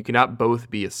 You cannot both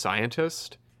be a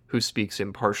scientist who speaks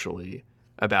impartially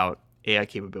about AI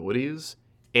capabilities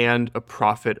and a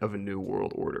prophet of a new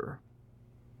world order.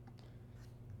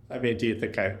 I mean, do you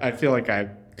think I feel like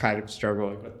I'm kind of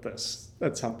struggling with this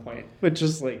at some point, but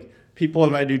just like people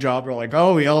in my new job are like,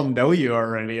 oh, we all know you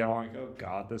already. I'm like, oh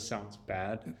God, this sounds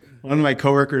bad. One of my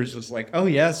coworkers was like, oh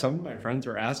yeah, some of my friends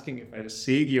were asking if I was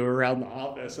seeing you around the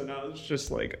office. And I was just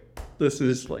like, this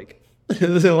is like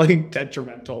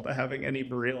detrimental to having any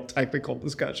real technical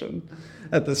discussion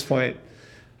at this point.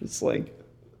 It's like,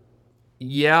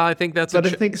 yeah, I think that's, but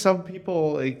I think some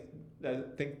people like, I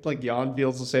think like Jan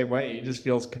feels the same way. He just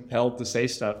feels compelled to say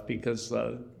stuff because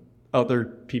other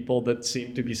people that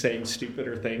seem to be saying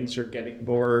stupider things are getting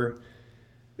more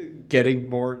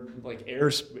like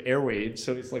airwaves.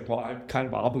 So he's like, well, I'm kind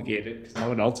of obligated because no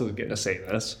one else is going to say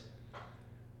this.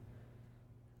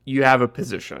 You have a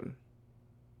position,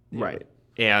 right?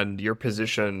 And your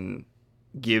position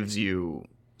gives you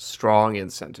strong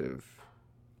incentive.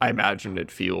 I imagine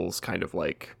it feels kind of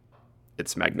like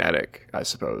it's magnetic, I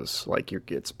suppose. Like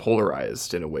it's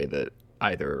polarized in a way that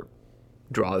either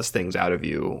draws things out of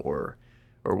you or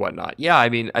whatnot. Yeah, I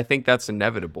mean, I think that's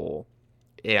inevitable.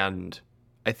 And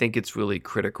I think it's really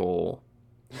critical.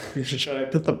 Should I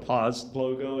put the pause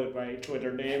logo in my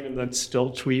Twitter name and then still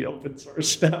tweet open source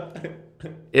stuff?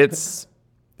 It's...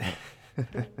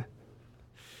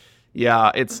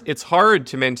 Yeah, it's hard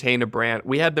to maintain a brand.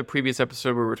 We had the previous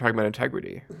episode where we were talking about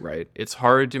integrity, right? It's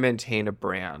hard to maintain a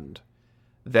brand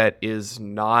that is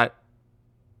not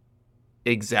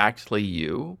exactly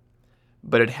you,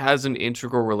 but it has an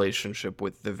integral relationship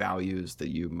with the values that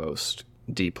you most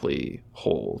deeply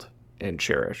hold and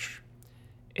cherish.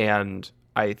 And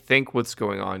I think what's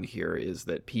going on here is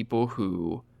that people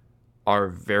who are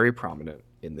very prominent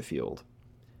in the field,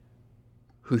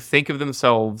 who think of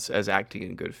themselves as acting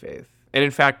in good faith, and in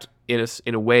fact,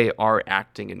 in a way, are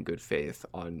acting in good faith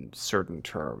on certain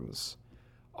terms,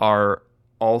 are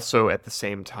also at the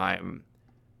same time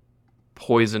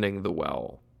poisoning the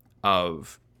well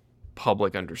of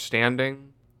public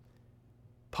understanding,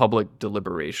 public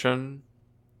deliberation,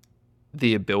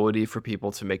 the ability for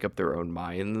people to make up their own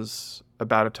minds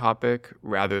about a topic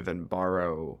rather than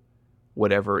borrow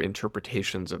whatever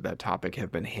interpretations of that topic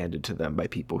have been handed to them by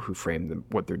people who frame them,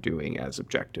 what they're doing, as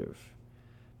objective.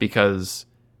 Because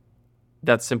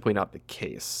that's simply not the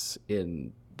case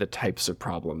in the types of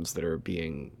problems that are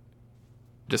being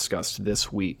discussed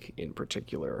this week in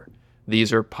particular.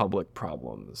 These are public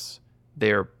problems.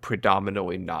 They are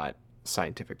predominantly not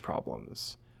scientific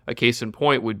problems. A case in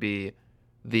point would be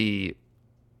the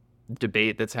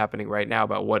debate that's happening right now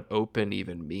about what open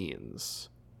even means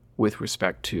with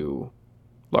respect to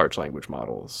large language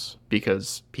models,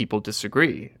 because people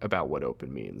disagree about what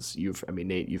open means.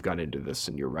 Nate, you've gone into this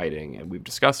in your writing and we've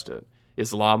discussed it.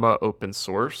 Is Llama open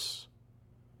source?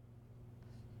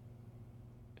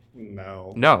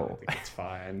 No. I think it's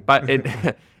fine. But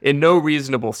in no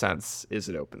reasonable sense is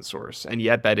it open source. And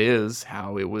yet that is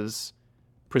how it was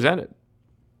presented.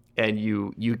 and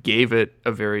you gave it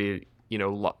a very,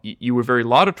 you were very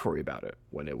laudatory about it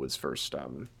when it was first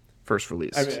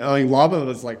released. I mean, Llama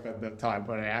was like the time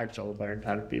when I actually learned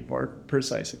how to be more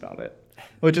precise about it,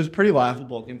 which is pretty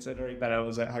laughable considering that I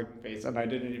was at Hugging Face and I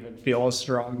didn't even feel a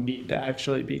strong need to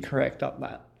actually be correct on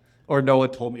that, or no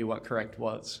one told me what correct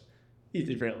was.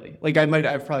 Really, like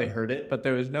I've probably heard it, but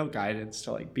there was no guidance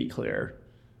to like be clear.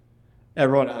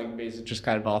 Everyone at Hugging Face is just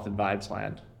kind of off in vibes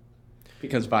land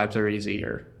because vibes are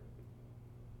easier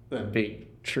than being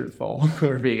truthful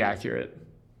or being accurate.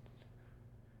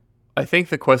 I think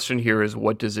the question here is,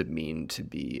 what does it mean to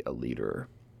be a leader,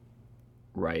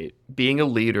 right? Being a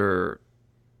leader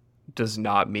does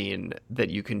not mean that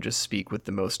you can just speak with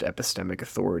the most epistemic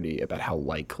authority about how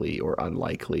likely or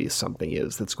unlikely something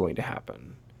is that's going to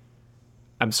happen.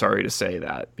 I'm sorry to say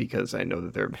that, because I know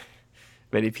that there are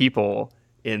many people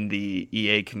in the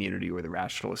EA community or the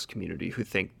rationalist community who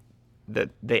think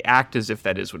that they act as if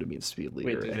that is what it means to be a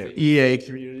leader. Wait, does the EA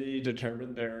community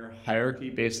determine their hierarchy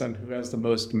based on who has the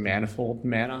most manifold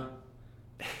mana?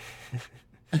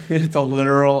 It's a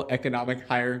literal economic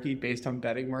hierarchy based on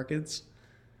betting markets?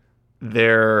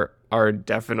 There are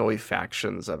definitely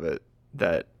factions of it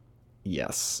that,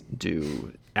 yes,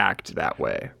 do act that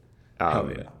way.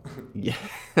 Hell yeah.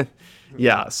 Yeah.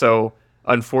 Yeah. So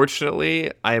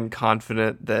unfortunately, I am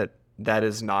confident that that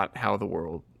is not how the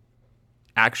world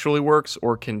actually works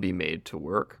or can be made to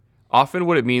work. Often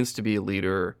what it means to be a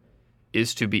leader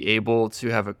is to be able to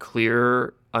have a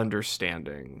clear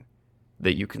understanding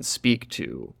that you can speak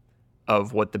to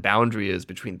of what the boundary is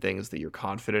between things that you're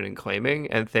confident in claiming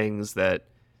and things that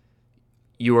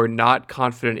you are not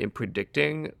confident in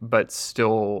predicting, but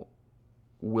still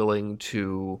willing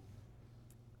to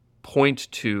point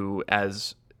to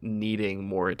as needing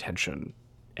more attention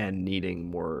and needing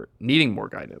more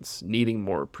guidance, needing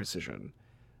more precision.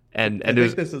 And I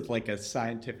think this is like a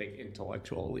scientific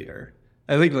intellectual leader.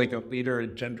 I think like a leader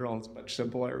in general is much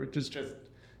simpler, which is just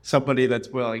somebody that's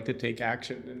willing to take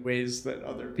action in ways that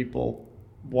other people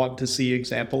want to see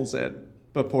examples in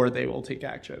before they will take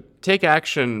action. Take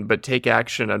action, but take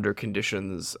action under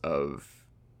conditions of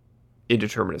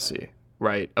indeterminacy,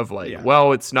 right? Of like, Yeah.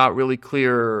 Well, it's not really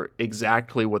clear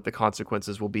exactly what the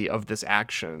consequences will be of this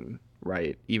action,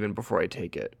 right? Even before I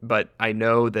take it. But I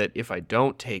know that if I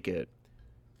don't take it,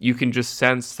 you can just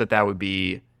sense that that would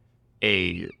be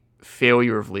a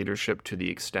failure of leadership to the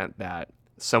extent that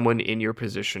someone in your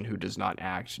position who does not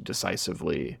act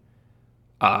decisively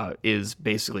is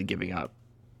basically giving up,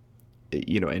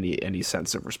 any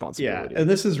sense of responsibility. Yeah, and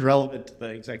this is relevant to the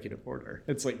executive order.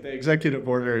 It's like the executive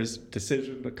order's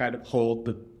decision to kind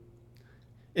of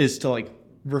is to like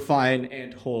refine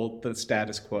and hold the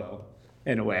status quo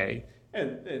in a way.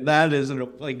 And that is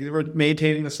like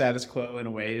maintaining the status quo in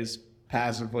a way is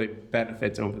passively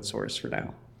benefits open source for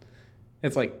now.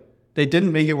 It's like they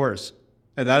didn't make it worse,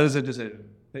 and that is a decision.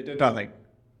 They did nothing.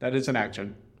 That is an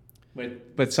action,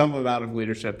 with some amount of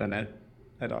leadership in it.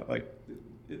 I don't like.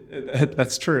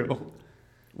 That's true.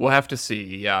 We'll have to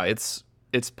see. Yeah, it's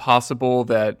possible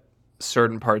that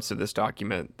certain parts of this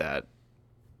document that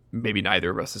maybe neither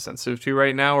of us is sensitive to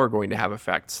right now are going to have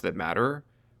effects that matter,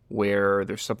 where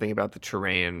there's something about the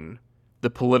terrain, the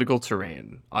political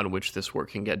terrain on which this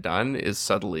work can get done is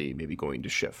subtly maybe going to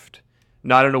shift.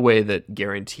 Not in a way that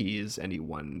guarantees any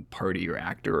one party or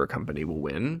actor or company will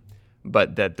win,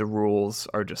 but that the rules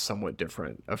are just somewhat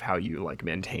different of how you like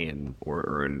maintain or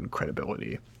earn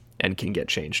credibility and can get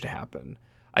change to happen.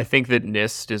 I think that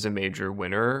NIST is a major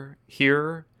winner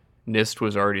here. NIST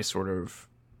was already sort of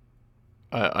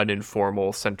an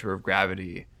informal center of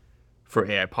gravity for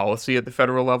AI policy at the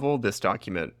federal level. This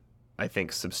document, I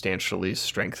think, substantially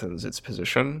strengthens its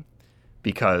position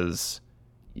because,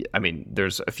 I mean,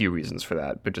 there's a few reasons for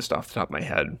that, but just off the top of my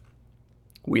head,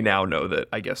 we now know that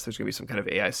I guess there's going to be some kind of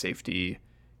AI safety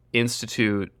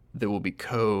institute that will be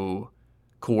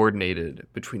coordinated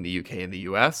between the UK and the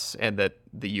US, and that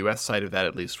the US side of that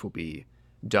at least will be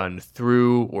done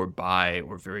through or by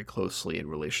or very closely in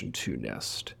relation to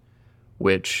NIST,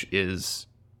 which is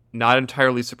not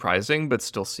entirely surprising, but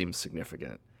still seems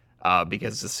significant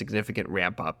because it's a significant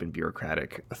ramp up in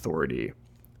bureaucratic authority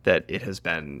that it has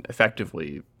been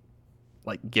effectively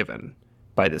like given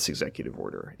by this executive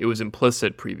order. It was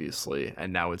implicit previously,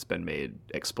 and now it's been made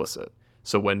explicit.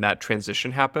 So when that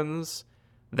transition happens,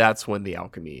 that's when the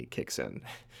alchemy kicks in.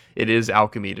 It is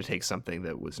alchemy to take something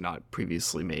that was not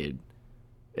previously made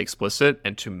explicit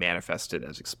and to manifest it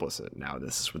as explicit. Now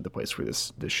this is the place where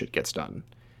this shit gets done.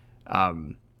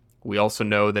 We also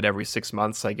know that every 6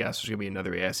 months, I guess, there's going to be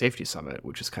another AI safety summit,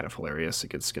 which is kind of hilarious.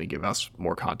 It's going to give us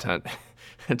more content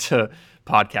to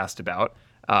podcast about.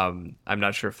 I'm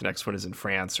not sure if the next one is in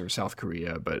France or South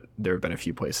Korea, but there have been a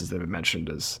few places that have been mentioned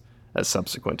as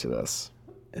subsequent to this.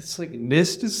 It's like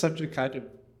NIST is such a kind of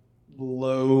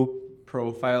low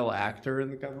profile actor in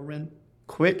the government.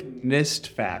 Quick NIST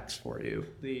facts for you.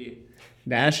 The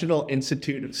National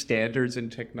Institute of Standards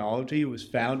and Technology was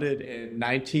founded in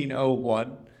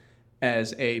 1901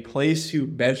 as a place to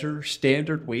measure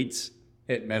standard weights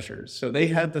it measures. So they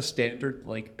had the standard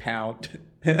like pound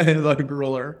like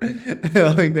ruler.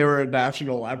 Like they were a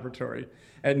national laboratory.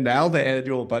 And now the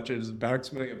annual budget is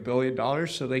approximately $1 billion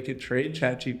so they could train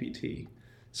ChatGPT.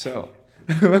 So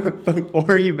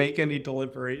before you make any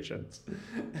deliberations,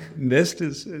 NIST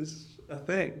is a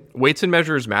thing. Weights and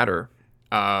measures matter.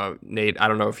 Nate, I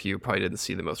don't know if you probably didn't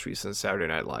see the most recent Saturday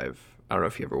Night Live. I don't know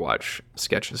if you ever watch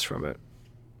sketches from it.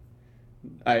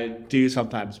 I do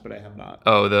sometimes, but I have not.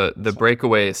 Oh, the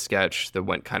breakaway sketch that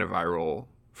went kind of viral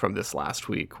from this last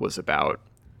week was about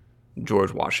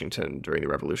George Washington during the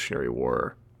Revolutionary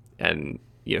War, and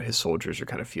his soldiers are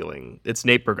kind of feeling. It's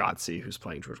Nate Bargatze who's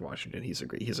playing George Washington. He's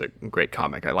a great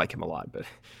comic. I like him a lot,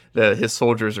 but his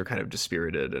soldiers are kind of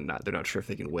dispirited and they're not sure if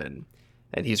they can win.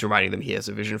 And he's reminding them he has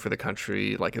a vision for the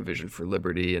country, like a vision for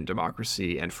liberty and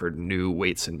democracy, and for new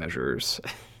weights and measures.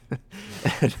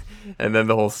 And then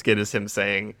the whole skit is him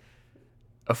saying,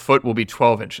 a foot will be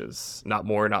 12 inches, not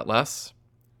more, not less,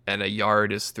 and a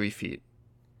yard is 3 feet,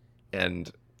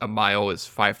 and a mile is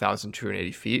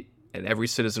 5,280 feet, and every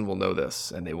citizen will know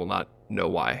this, and they will not know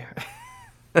why.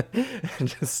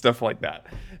 Just stuff like that.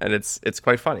 And it's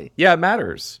quite funny. Yeah, it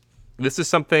matters. This is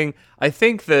something, I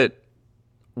think that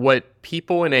what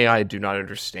people in AI do not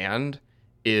understand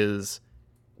is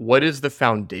what is the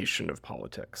foundation of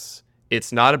politics.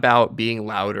 It's not about being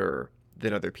louder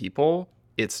than other people.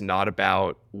 It's not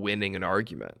about winning an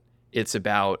argument. It's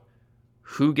about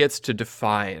who gets to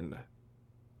define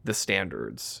the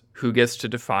standards, who gets to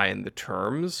define the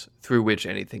terms through which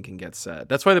anything can get said.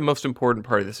 That's why the most important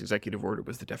part of this executive order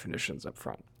was the definitions up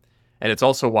front. And it's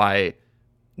also why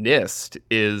NIST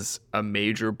is a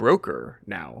major broker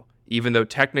now, even though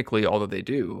technically all that they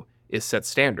do is set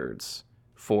standards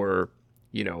for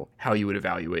how you would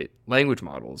evaluate language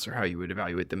models or how you would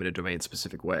evaluate them in a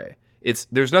domain-specific way.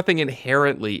 There's nothing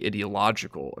inherently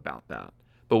ideological about that.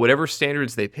 But whatever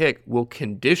standards they pick will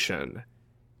condition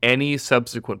any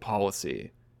subsequent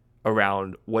policy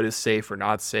around what is safe or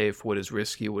not safe, what is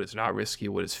risky, what is not risky,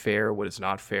 what is fair, what is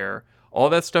not fair. All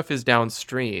that stuff is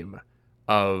downstream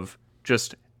of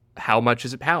just how much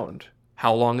is a pound?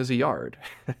 How long is a yard?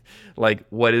 Like,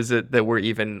 what is it that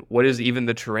what is even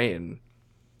the terrain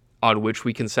on which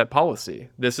we can set policy?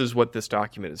 This is what this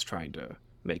document is trying to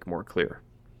make more clear.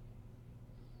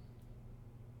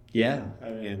 Yeah,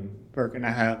 I mean, we're going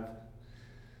to have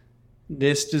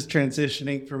NIST is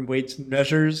transitioning from weights and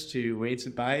measures to weights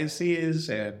and biases,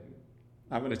 and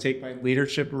I'm going to take my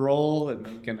leadership role and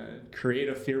I'm going to create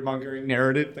a fear-mongering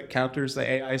narrative that counters the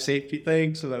AI safety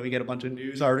thing so that we get a bunch of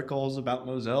news articles about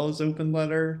Mozilla's open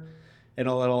letter and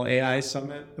a little AI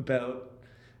summit about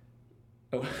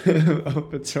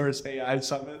open source AI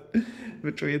summit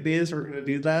between these. We're going to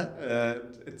do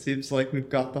that. It seems like we've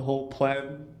got the whole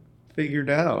plan figured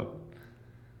out.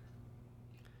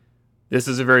 This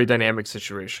is a very dynamic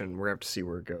situation. We're going to have to see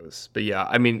where it goes. But yeah,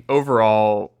 I mean,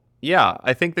 overall, yeah,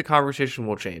 I think the conversation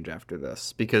will change after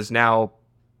this because now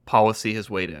policy has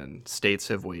weighed in, states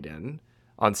have weighed in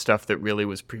on stuff that really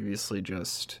was previously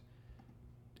just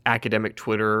academic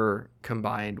Twitter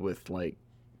combined with like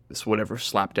this whatever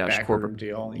slapdash corporate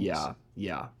deal.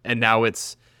 Yeah. And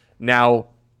now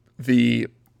the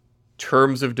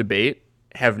terms of debate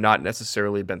have not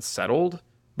necessarily been settled,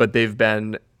 but they've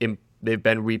been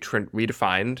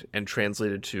redefined and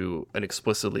translated to an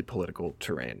explicitly political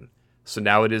terrain. So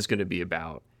now it is going to be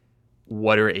about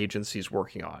what are agencies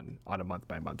working on a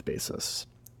month-by-month basis?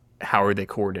 How are they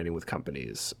coordinating with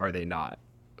companies? Are they not?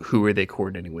 Who are they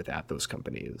coordinating with at those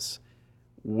companies?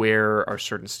 Where are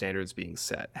certain standards being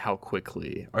set? How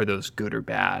quickly? Are those good or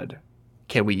bad?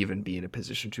 Can we even be in a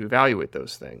position to evaluate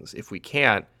those things? If we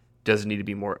can't, does it need to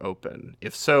be more open?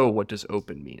 If so, what does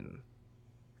open mean?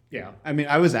 Yeah, I mean,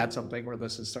 I was at something where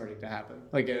this is starting to happen,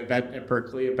 like an event at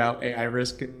Berkeley about AI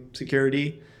risk and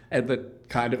security. And the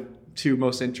kind of two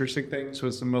most interesting things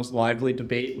was the most lively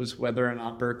debate was whether or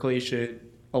not Berkeley should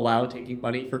allow taking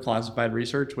money for classified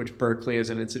research, which Berkeley as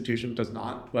an institution does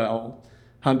not. Well,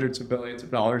 hundreds of billions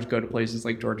of dollars go to places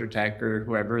like Georgia Tech or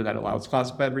whoever that allows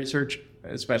classified research,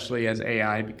 especially as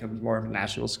AI becomes more of a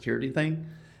national security thing.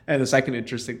 And the second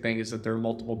interesting thing is that there are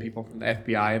multiple people from the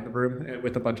FBI in the room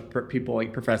with a bunch of people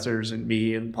like professors and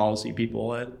me and policy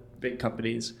people at big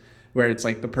companies, where it's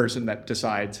like the person that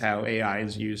decides how AI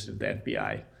is used at the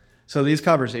FBI. So these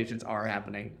conversations are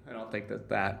happening. I don't think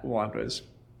that one was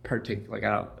particularly,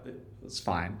 it was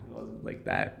fine. It wasn't like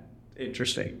that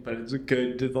interesting, but it's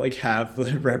good to like have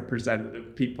the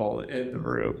representative people in the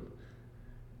room.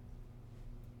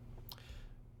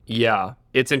 Yeah,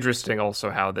 it's interesting also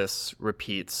how this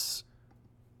repeats.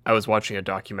 I was watching a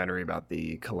documentary about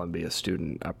the Columbia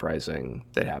student uprising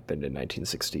that happened in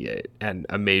 1968, and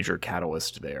a major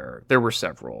catalyst there. There were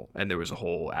several, and there was a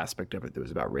whole aspect of it that was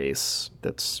about race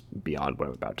that's beyond what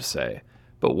I'm about to say.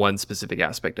 But one specific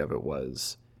aspect of it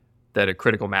was that a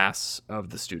critical mass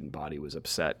of the student body was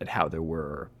upset at how there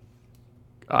were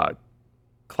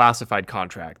classified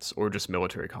contracts or just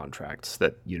military contracts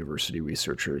that university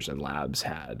researchers and labs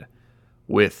had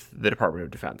with the Department of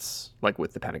Defense, like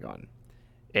with the Pentagon.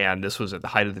 And this was at the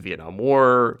height of the Vietnam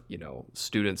War. You know,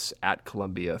 students at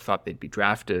Columbia thought they'd be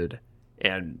drafted,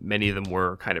 and many of them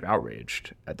were kind of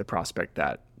outraged at the prospect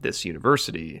that this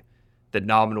university, that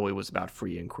nominally was about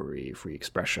free inquiry, free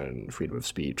expression, freedom of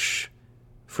speech,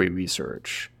 free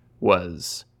research,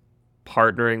 was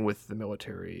partnering with the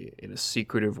military in a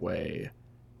secretive way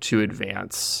to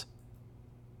advance,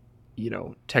 you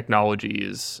know,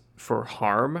 technologies for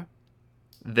harm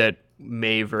that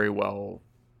may very well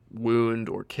wound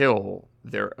or kill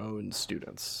their own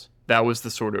students. That was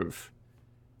the sort of,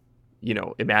 you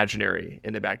know, imaginary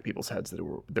in the back of people's heads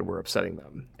that were upsetting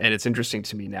them. And it's interesting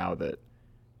to me now that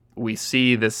we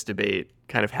see this debate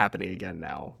kind of happening again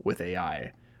now with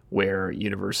AI, where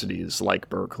universities like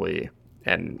Berkeley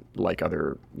and like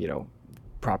other, you know,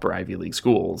 proper Ivy League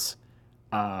schools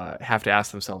have to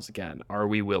ask themselves again, are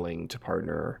we willing to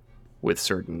partner with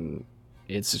certain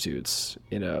institutes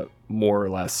in a more or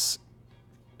less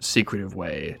secretive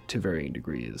way to varying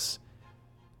degrees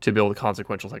to build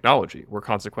consequential technology, where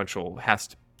consequential has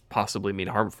to possibly mean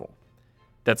harmful?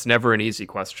 That's never an easy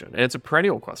question, and it's a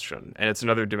perennial question, and it's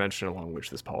another dimension along which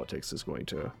this politics is going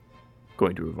to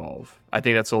evolve. I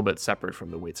think that's a little bit separate from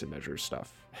the weights and measures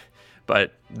stuff,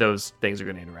 but those things are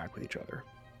going to interact with each other.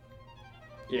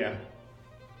 Yeah.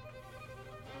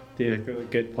 A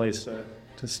good place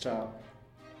to stop.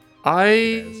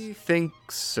 I think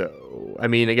so. I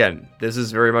mean, again, this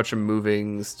is very much a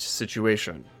moving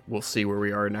situation. We'll see where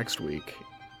we are next week.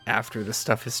 After this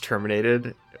stuff is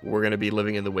terminated, we're going to be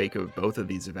living in the wake of both of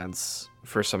these events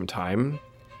for some time.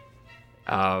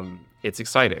 It's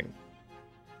exciting.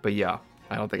 But yeah,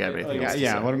 I don't think I have anything else to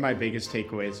say. One of my biggest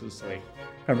takeaways was like,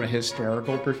 from a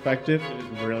historical perspective, it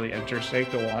is really interesting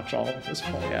to watch all of this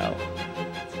play out.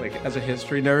 It's like, as a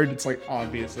history nerd, it's like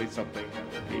obviously something that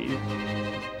would be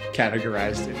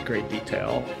categorized in great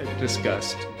detail and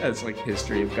discussed as like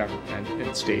history of government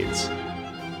and states.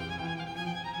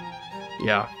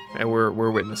 Yeah, and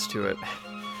we're witness to it.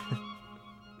 Yeah.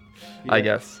 I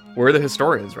guess we're the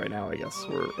historians right now. I guess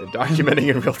we're documenting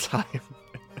in real time.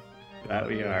 That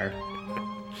we are.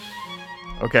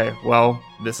 Okay, well,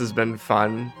 this has been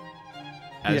fun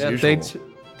as usual.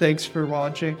 Thanks for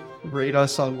watching. Rate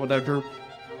us on whatever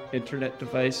internet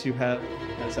device you have,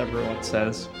 as everyone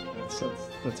says.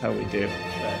 That's how we do.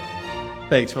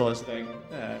 Thanks for listening.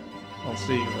 I'll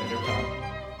see you later, Tom.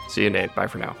 See you, Nate. Bye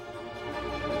for now.